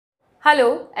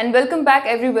Hello and welcome back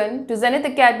everyone to Zenith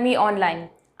Academy Online.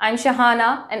 I'm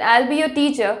Shahana and I'll be your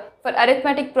teacher for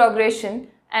arithmetic progression,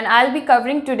 and I'll be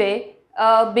covering today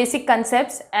basic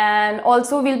concepts, and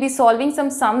also we'll be solving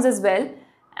some sums as well,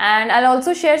 and I'll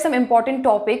also share some important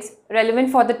topics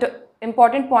relevant for the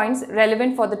important points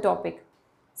relevant for the topic.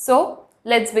 So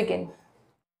let's begin.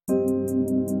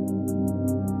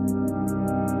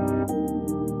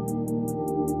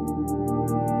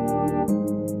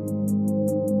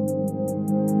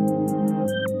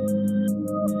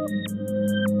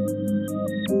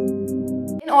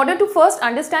 In order to first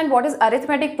understand what is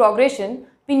arithmetic progression,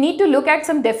 we need to look at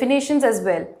some definitions as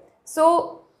well.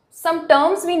 So, some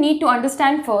terms we need to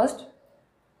understand first.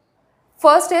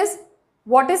 First is,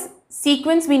 what is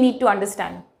sequence we need to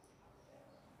understand.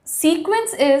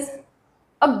 Sequence is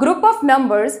a group of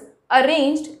numbers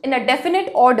arranged in a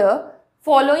definite order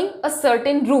following a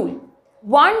certain rule.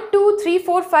 1, 2, 3,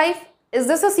 4, 5. Is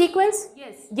this a sequence?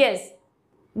 Yes.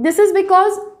 This is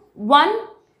because 1,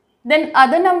 then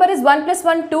other number is 1 plus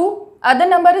 1, 2, other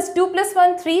number is 2 plus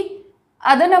 1, 3,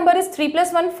 other number is 3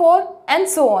 plus 1, 4, and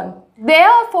so on. They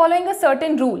are following a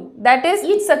certain rule, that is,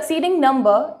 each succeeding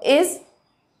number is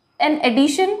an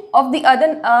addition of the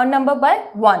other number by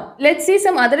 1. Let's see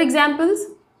some other examples.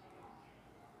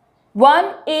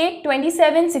 1, 8,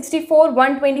 27, 64,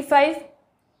 125,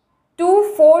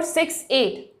 2, 4, 6,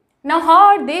 8. Now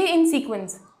how are they in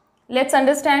sequence? Let's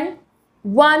understand.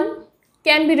 1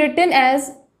 can be written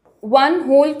as 1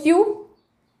 whole cube.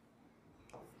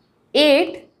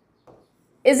 8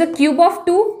 is a cube of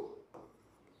 2.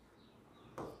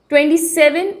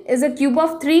 27 is a cube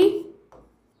of 3.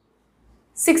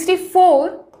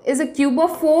 64 is a cube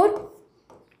of 4.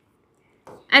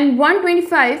 And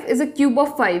 125 is a cube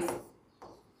of 5.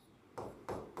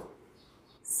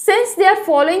 Since they are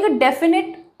following a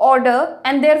definite order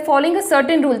and they are following a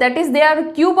certain rule, that is, they are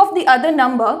a cube of the other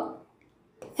number,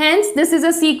 hence this is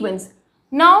a sequence.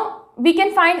 Now we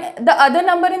can find the other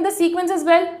number in the sequence as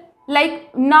well.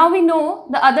 Like now we know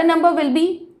the other number will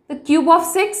be the cube of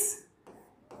 6,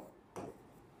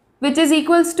 which is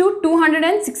equals to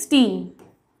 216.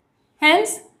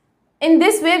 Hence in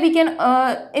this way we can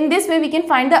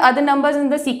find the other numbers in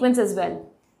the sequence as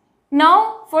well.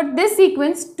 Now for this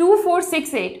sequence 2, 4,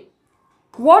 6, 8,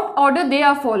 what order they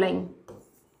are following?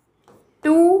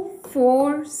 2,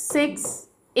 4, 6,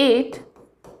 8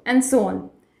 and so on.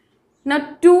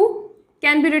 Now 2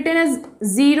 can be written as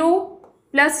 0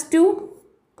 plus 2.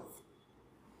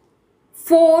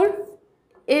 4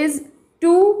 is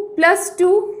 2 plus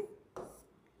 2.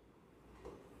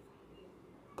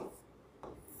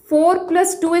 4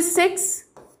 plus 2 is 6.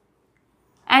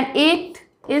 And 8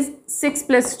 is 6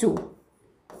 plus 2.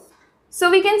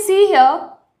 So we can see here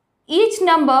each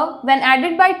number when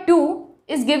added by 2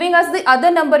 is giving us the other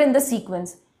number in the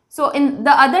sequence. So in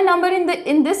the other number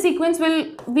in this sequence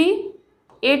will be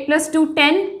 8 plus 2,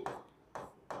 10,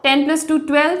 10 plus 2,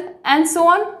 12 and so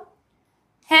on.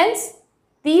 Hence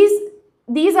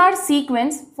these are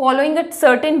sequence following a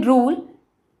certain rule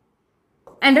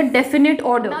and a definite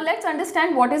order. Now let's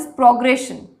understand what is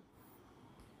progression.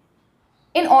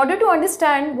 In order to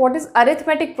understand what is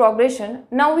arithmetic progression,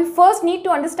 now we first need to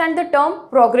understand the term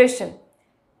progression.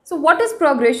 So what is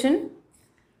progression?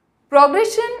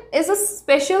 Progression is a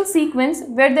special sequence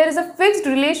where there is a fixed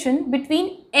relation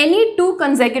between any two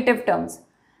consecutive terms.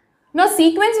 Now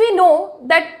sequence, we know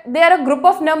that they are a group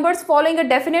of numbers following a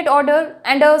definite order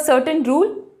and a certain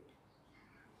rule.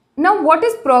 Now what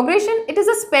is progression? It is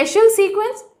a special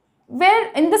sequence where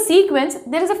in the sequence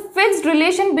there is a fixed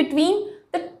relation between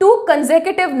the two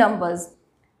consecutive numbers.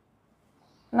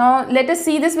 Now let us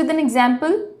see this with an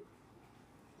example.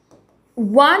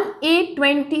 1, 8,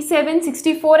 27,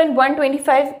 64 and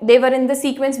 125, they were in the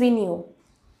sequence we knew.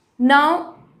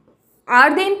 Now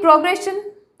are they in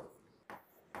progression?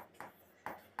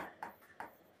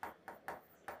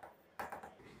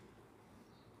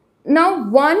 Now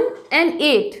 1 and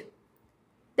 8,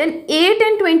 then 8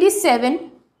 and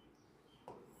 27,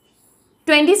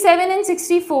 27 and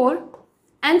 64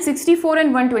 and 64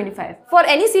 and 125. For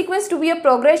any sequence to be a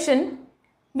progression,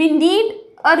 we need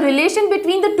a relation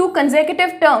between the two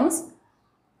consecutive terms.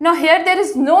 Now here there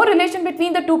is no relation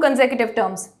between the two consecutive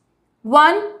terms.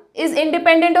 1 is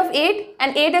independent of 8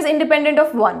 and 8 is independent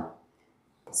of 1.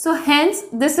 So hence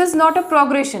this is not a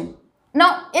progression.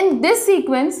 Now in this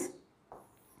sequence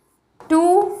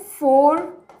 2,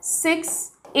 4,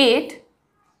 6, 8,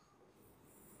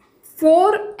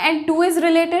 4 and 2 is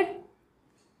related,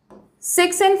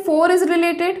 6 and 4 is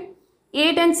related,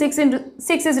 8 and 6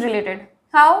 is related.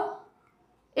 How?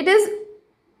 It is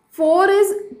 4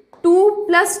 is 2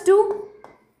 plus 2,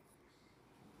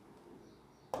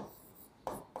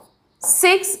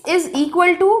 6 is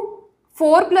equal to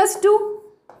 4 plus 2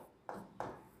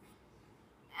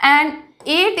 and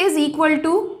 8 is equal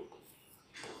to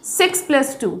 6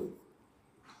 plus 2.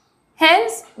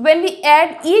 Hence, when we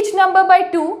add each number by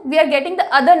 2, we are getting the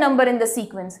other number in the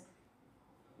sequence.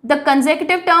 The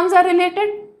consecutive terms are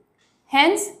related.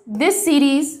 Hence, this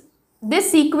sequence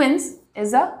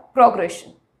is a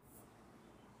progression.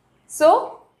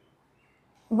 So,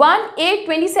 1, 8,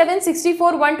 27,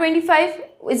 64, 125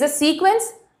 is a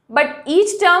sequence, but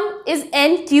each term is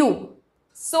n cube.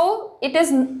 So,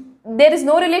 there is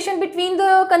no relation between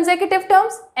the consecutive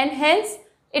terms, and hence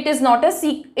it is not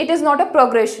a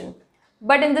progression.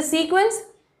 But in the sequence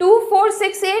 2, 4,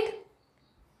 6, 8,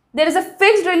 there is a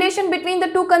fixed relation between the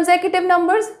two consecutive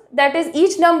numbers. That is,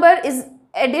 each number is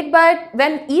added by,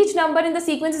 when each number in the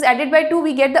sequence is added by 2,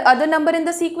 we get the other number in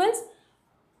the sequence.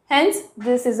 Hence,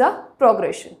 this is a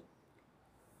progression.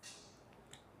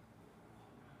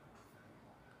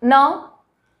 Now,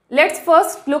 let's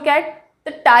first look at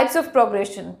the types of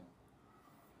progression.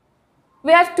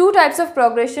 We have two types of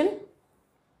progression,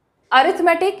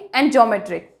 arithmetic and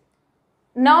geometric.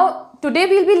 Now, today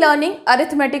we will be learning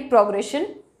arithmetic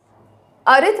progression.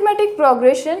 Arithmetic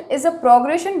progression is a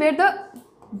progression where the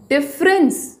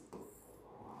difference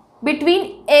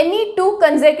between any two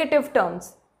consecutive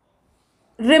terms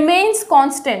remains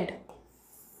constant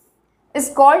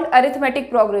is called arithmetic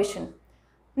progression.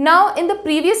 Now, in the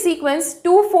previous sequence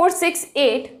 2, 4, 6,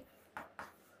 8,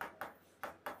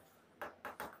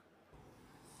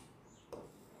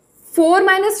 4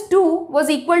 minus 2 was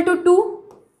equal to 2,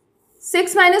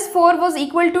 6 minus 4 was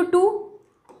equal to 2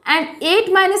 and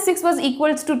 8 minus 6 was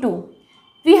equals to 2.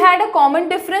 We had a common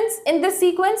difference in this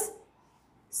sequence.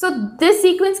 So, this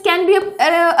sequence can be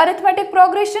an arithmetic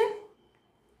progression.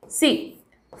 See,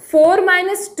 4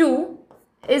 minus 2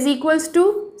 is equals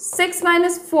to 6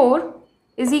 minus 4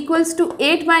 is equals to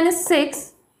 8 minus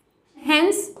 6.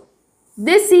 Hence,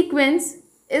 this sequence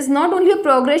is not only a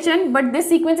progression, but this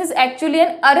sequence is actually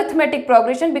an arithmetic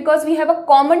progression because we have a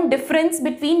common difference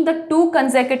between the two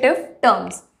consecutive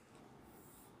terms.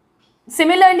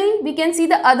 Similarly, we can see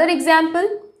the other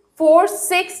example 4,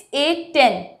 6, 8,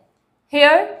 10.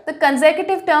 Here, the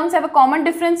consecutive terms have a common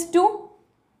difference too.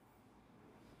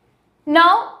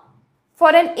 Now,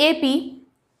 for an AP,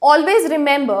 always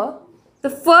remember the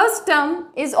first term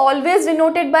is always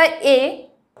denoted by A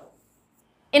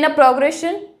in a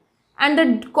progression, and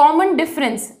the common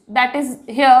difference, that is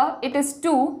here it is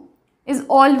 2, is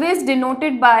always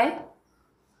denoted by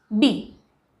B.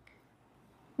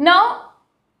 Now,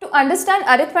 to understand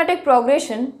arithmetic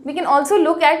progression, we can also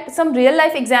look at some real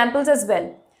life examples as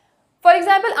well. For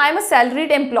example, I am a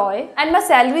salaried employee and my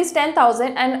salary is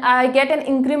 10,000 and I get an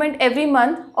increment every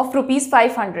month of rupees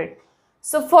 500.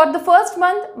 So, for the first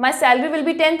month, my salary will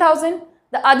be 10,000.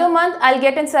 The other month, I will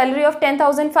get a salary of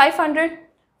 10,500.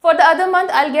 For the other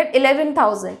month, I will get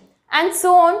 11,000. And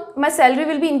so on, my salary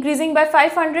will be increasing by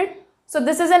 500. So,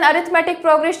 this is an arithmetic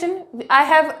progression. I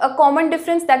have a common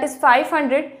difference, that is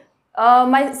 500.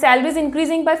 My salary is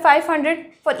increasing by 500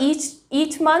 for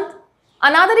each month.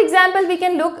 Another example we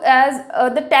can look as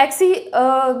the taxi,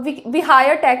 we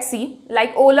hire taxi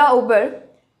like Ola, Uber.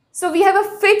 So, we have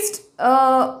a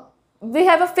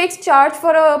fixed charge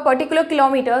for a particular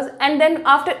kilometers, and then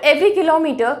after every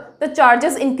kilometer the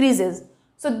charges increases.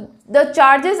 So, the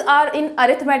charges are in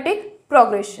arithmetic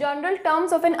progression. General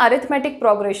terms of an arithmetic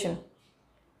progression.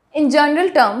 In general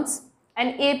terms,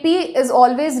 an AP is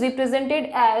always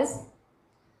represented as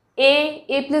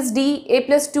A plus D, A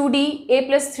plus 2D, A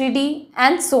plus 3D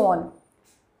and so on.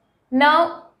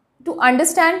 Now, to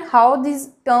understand how these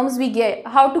terms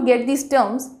how to get these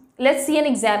terms, let's see an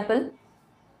example.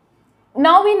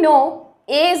 Now we know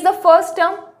A is the first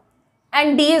term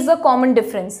and D is the common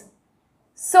difference.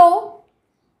 So,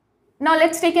 now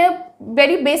let's take a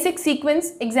very basic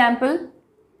sequence example.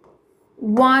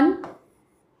 1,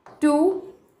 2,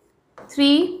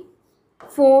 3,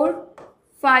 4,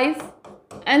 5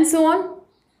 and so on.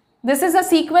 This is a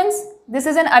sequence. This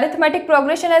is an arithmetic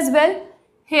progression as well.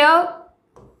 Here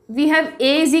we have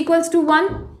A is equals to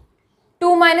 1.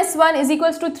 2 minus 1 is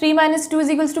equals to 3 minus 2 is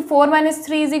equals to 4 minus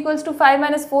 3 is equals to 5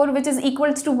 minus 4, which is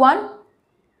equals to 1.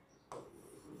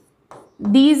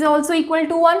 D is also equal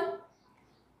to 1.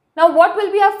 Now, what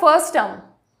will be our first term?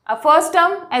 Our first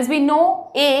term, as we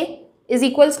know, A is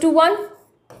equals to 1.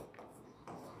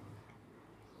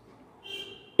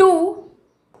 2.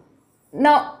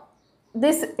 Now,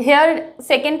 this here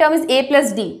second term is A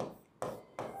plus D.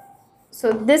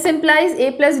 So, this implies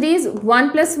A plus D is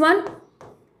 1 plus 1,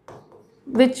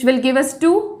 which will give us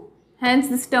 2. Hence,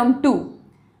 this term 2.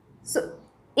 So,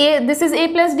 this is A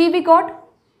plus D we got.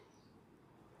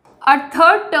 Our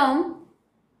third term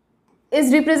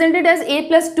is represented as a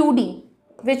plus 2d,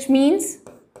 which means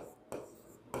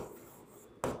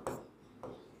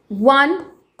 1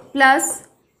 plus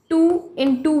 2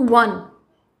 into 1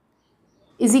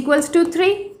 is equals to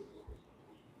 3.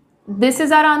 This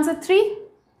is our answer 3.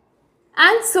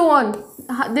 And so on.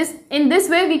 In this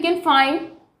way we can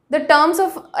find the terms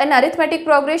of an arithmetic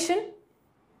progression.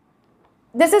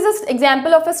 This is an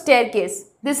example of a staircase.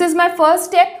 This is my first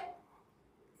step.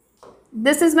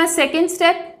 This is my second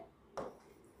step,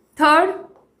 third,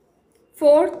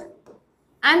 fourth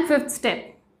and fifth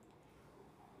step.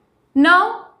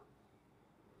 Now,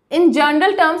 in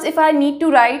general terms, if I need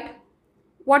to write,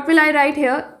 what will I write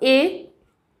here? A.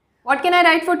 What can I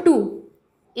write for 2?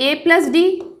 A plus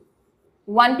D,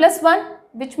 1 plus 1,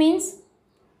 which means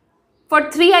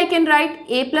for 3 I can write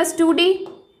A plus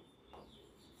 2D.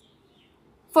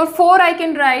 For 4 I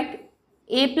can write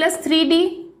A plus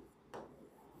 3D.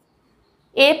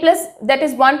 A plus, that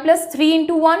is 1 plus 3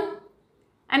 into 1.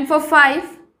 And for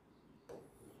 5,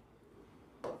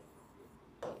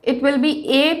 it will be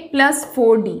A plus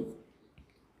 4D.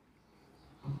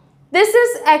 This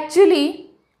is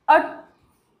actually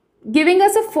giving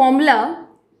us a formula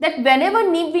that whenever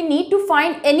we need to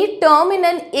find any term in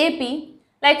an AP,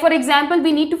 like for example,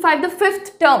 we need to find the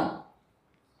fifth term.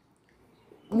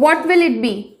 What will it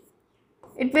be?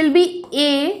 It will be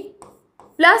A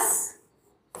plus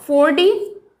 4D.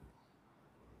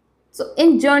 So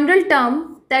in general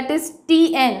term, that is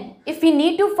Tn. If we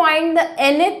need to find the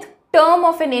nth term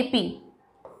of an AP,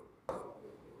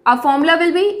 our formula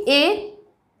will be A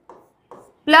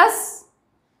plus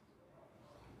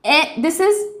this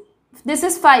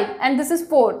is 5 and this is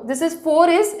 4. This is 4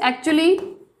 is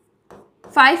actually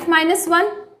 5 minus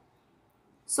 1.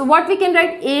 So what we can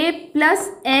write? A plus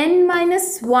n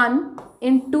minus 1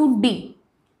 into D.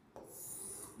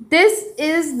 This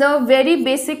is the very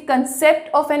basic concept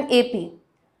of an AP.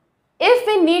 If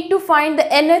we need to find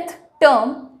the nth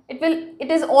term, it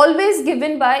is always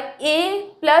given by A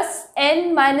plus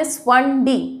n minus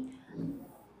 1D.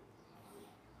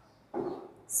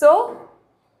 So,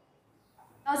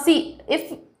 now see,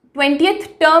 if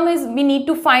 20th term is we need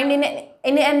to find in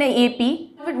an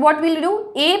AP, what will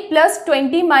do? A plus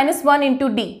 20 minus 1 into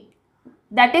D.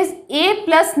 That is A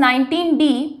plus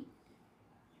 19D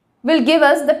will give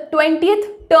us the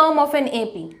 20th term of an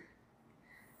AP.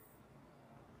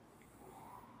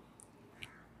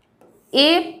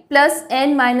 A plus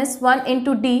n minus 1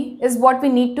 into D is what we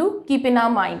need to keep in our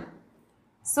mind.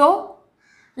 So,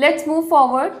 let's move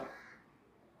forward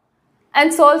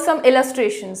and solve some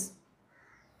illustrations.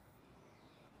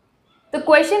 The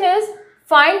question is,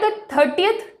 find the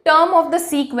 30th term of the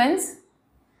sequence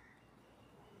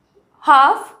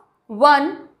half,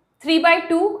 1, 3 by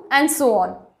 2 and so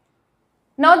on.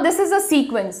 Now this is a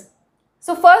sequence.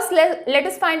 So first let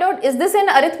us find out, is this an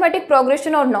arithmetic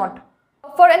progression or not?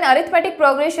 For an arithmetic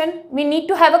progression, we need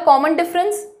to have a common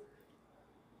difference.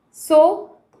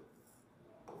 So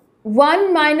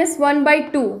 1 minus 1 by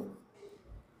 2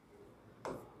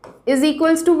 is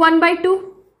equals to 1 by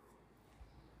 2.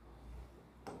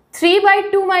 3 by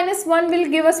 2 minus 1 will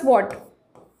give us what?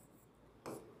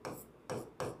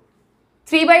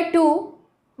 3 by 2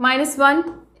 minus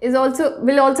 1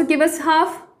 will also give us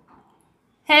half.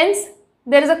 Hence,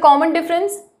 there is a common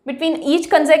difference between each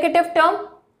consecutive term.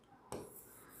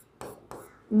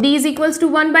 D is equals to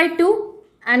 1 by 2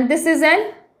 and this is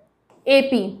an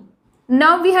AP.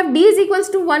 Now we have D is equals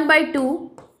to 1 by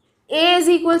 2, A is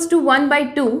equals to 1 by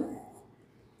 2.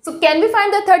 So can we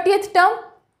find the 30th term?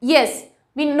 Yes,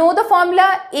 we know the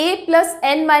formula A plus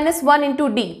n minus 1 into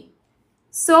D.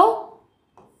 So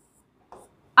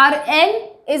our n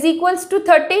is equals to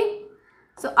 30.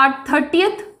 So our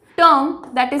 30th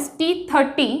term, that is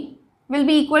T30, will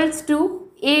be equals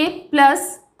to A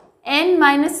plus n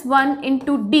minus 1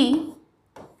 into D,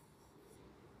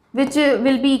 which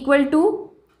will be equal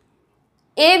to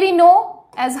A we know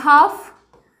as half,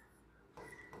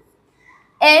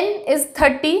 n is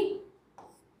 30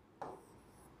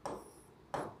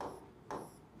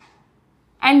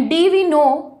 and D we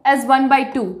know as 1 by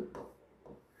 2.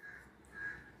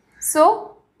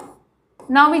 So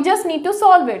now we just need to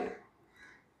solve it.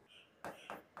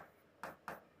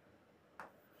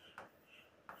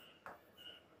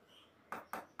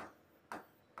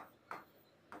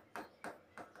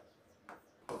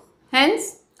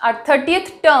 Hence, our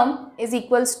 30th term is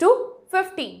equals to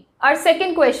 15. Our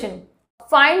second question,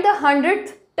 find the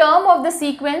 100th term of the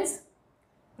sequence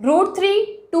root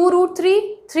 3, 2 root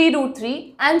 3, 3 root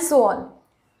 3 and so on.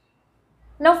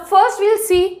 Now first we will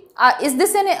see, is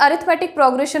this an arithmetic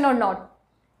progression or not?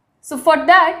 So for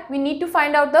that, we need to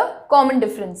find out the common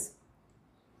difference.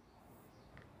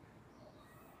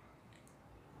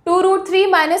 2 root 3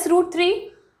 minus root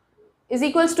 3 is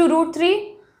equals to root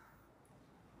 3.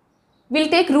 We'll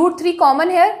take root 3 common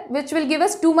here, which will give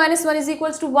us 2 minus 1 is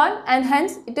equals to 1, and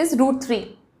hence it is root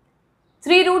 3.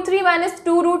 3 root 3 minus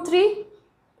 2 root 3,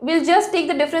 we'll just take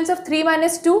the difference of 3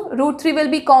 minus 2, root 3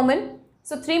 will be common.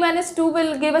 So 3 minus 2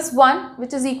 will give us 1,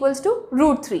 which is equals to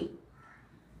root 3.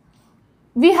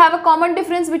 We have a common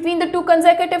difference between the two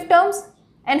consecutive terms,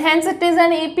 and hence it is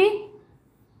an AP.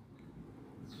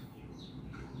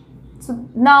 So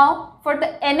now for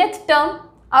the nth term,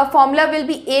 our formula will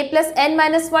be a plus n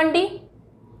minus 1d.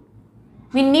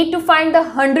 We need to find the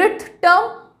 100th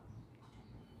term.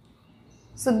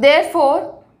 So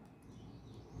therefore,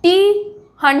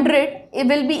 T100 it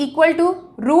will be equal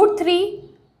to root 3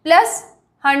 plus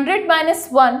 100 minus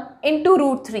 1 into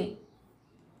root 3.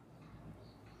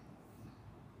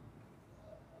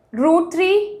 Root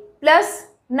 3 plus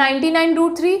 99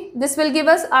 root 3, this will give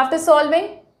us after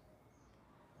solving.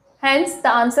 Hence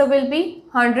the answer will be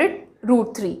 100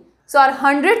 root 3. So our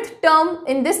 100th term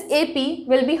in this AP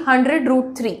will be 100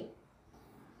 root 3.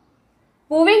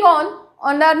 Moving on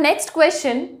our next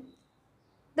question,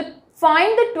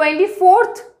 find the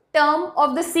 24th term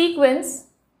of the sequence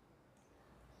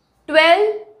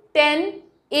 12, 10,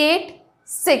 8,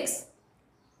 6.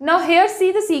 Now here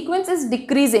see the sequence is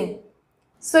decreasing.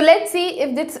 So let's see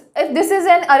if this is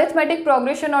an arithmetic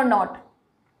progression or not.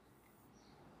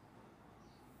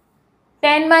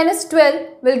 10 minus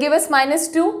 12 will give us minus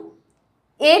 2.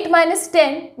 8 minus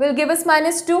 10 will give us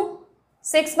minus 2.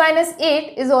 6 minus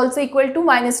 8 is also equal to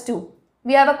minus 2.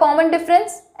 We have a common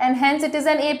difference and hence it is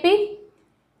an AP.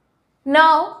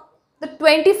 Now the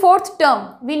 24th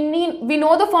term, we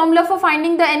know the formula for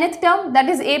finding the nth term, that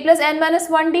is a plus n minus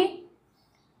 1d.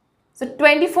 So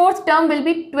 24th term will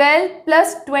be 12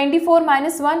 plus 24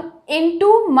 minus 1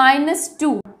 into minus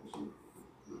 2.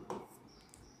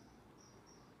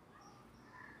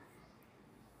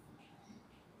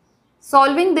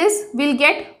 Solving this, we'll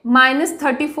get minus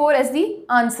 34 as the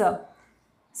answer.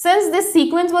 Since this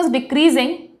sequence was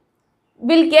decreasing,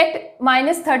 we'll get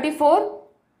minus 34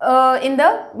 as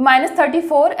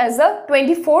the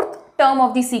 24th term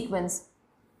of the sequence.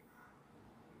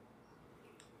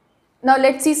 Now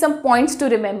let's see some points to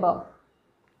remember.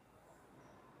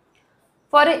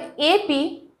 For an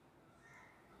AP,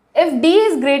 if D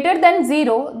is greater than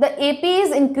 0, the AP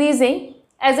is increasing,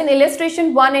 as in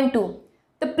illustration 1 and 2.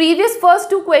 The previous first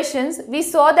two questions, we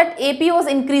saw that AP was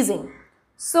increasing.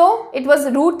 So it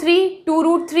was root 3, 2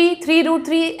 root 3, 3 root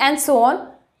 3 and so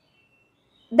on.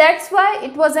 That's why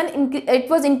it was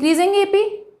increasing AP,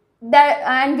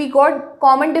 and we got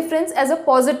common difference as a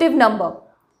positive number.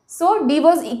 So D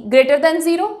was greater than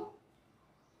 0.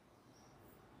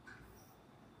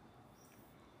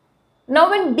 Now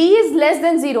when D is less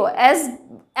than 0, as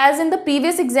in the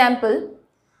previous example,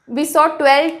 we saw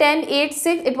 12, 10, 8,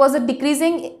 6, it was a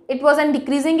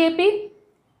decreasing AP.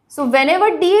 So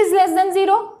whenever D is less than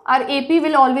 0, our AP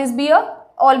will always be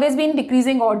in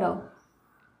decreasing order.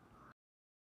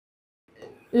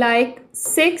 Like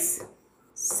 6,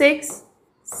 6,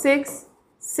 6,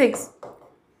 6.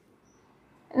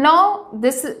 Now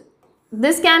this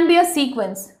can be a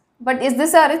sequence, but is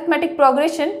this arithmetic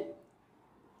progression?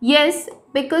 Yes,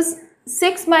 because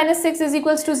 6 minus 6 is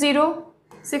equals to 0,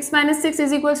 6 minus 6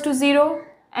 is equals to 0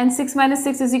 and 6 minus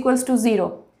 6 is equals to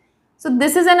 0. So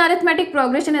this is an arithmetic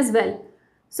progression as well.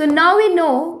 So now we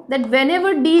know that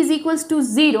whenever D is equals to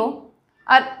 0,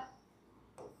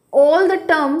 all the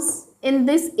terms in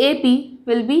this AP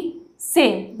will be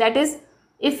same. That is,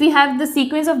 if we have the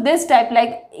sequence of this type,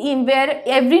 like where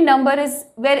every number is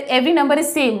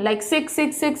same, like 6,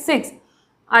 6, 6, 6,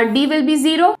 our D will be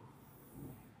 0.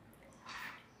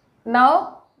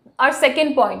 Now our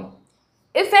second point.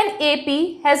 If an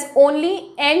AP has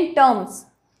only n terms,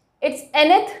 its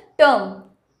nth term,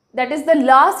 that is the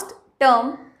last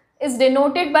term, is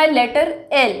denoted by letter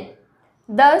L.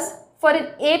 Thus, for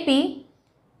an AP,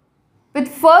 with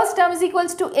first term is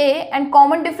equals to A and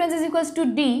common difference is equals to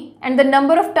D and the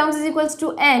number of terms is equals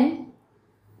to n,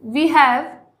 we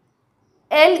have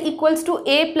L equals to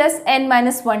A plus n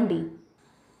minus 1D.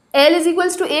 L is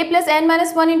equals to A plus n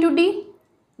minus 1 into D.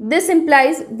 This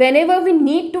implies whenever we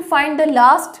need to find the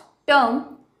last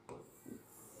term,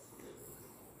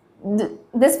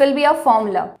 this will be our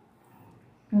formula.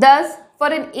 Thus, for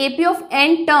an AP of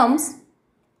n terms,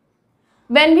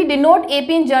 when we denote AP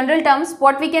in general terms,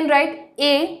 what we can write?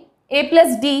 A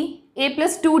plus D, A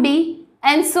plus 2D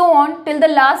and so on till the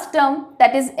last term,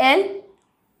 that is L,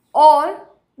 or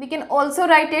we can also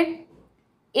write it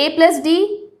A plus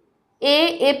D,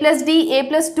 a plus d, a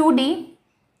plus 2d.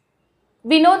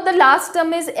 We know the last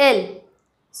term is L.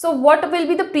 So what will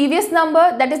be the previous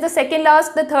number? That is the second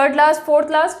last, the third last, fourth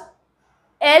last.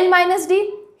 L minus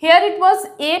d. Here it was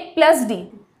a plus d.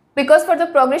 Because for the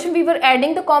progression we were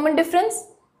adding the common difference.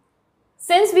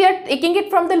 Since we are taking it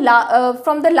from the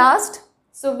last,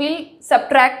 so we'll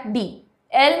subtract d.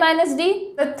 L minus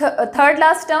d, the third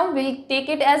last term, we'll take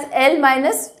it as L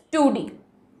minus 2d.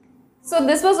 So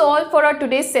this was all for our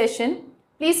today's session.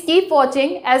 Please keep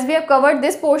watching as we have covered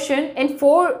this portion in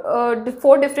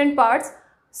four different parts.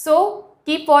 So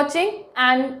keep watching,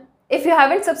 and if you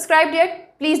haven't subscribed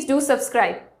yet, please do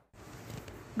subscribe.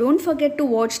 Don't forget to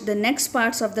watch the next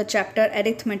parts of the chapter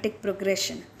Arithmetic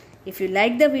Progression. If you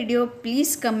like the video,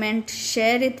 please comment,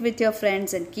 share it with your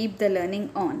friends and keep the learning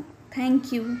on.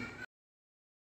 Thank you.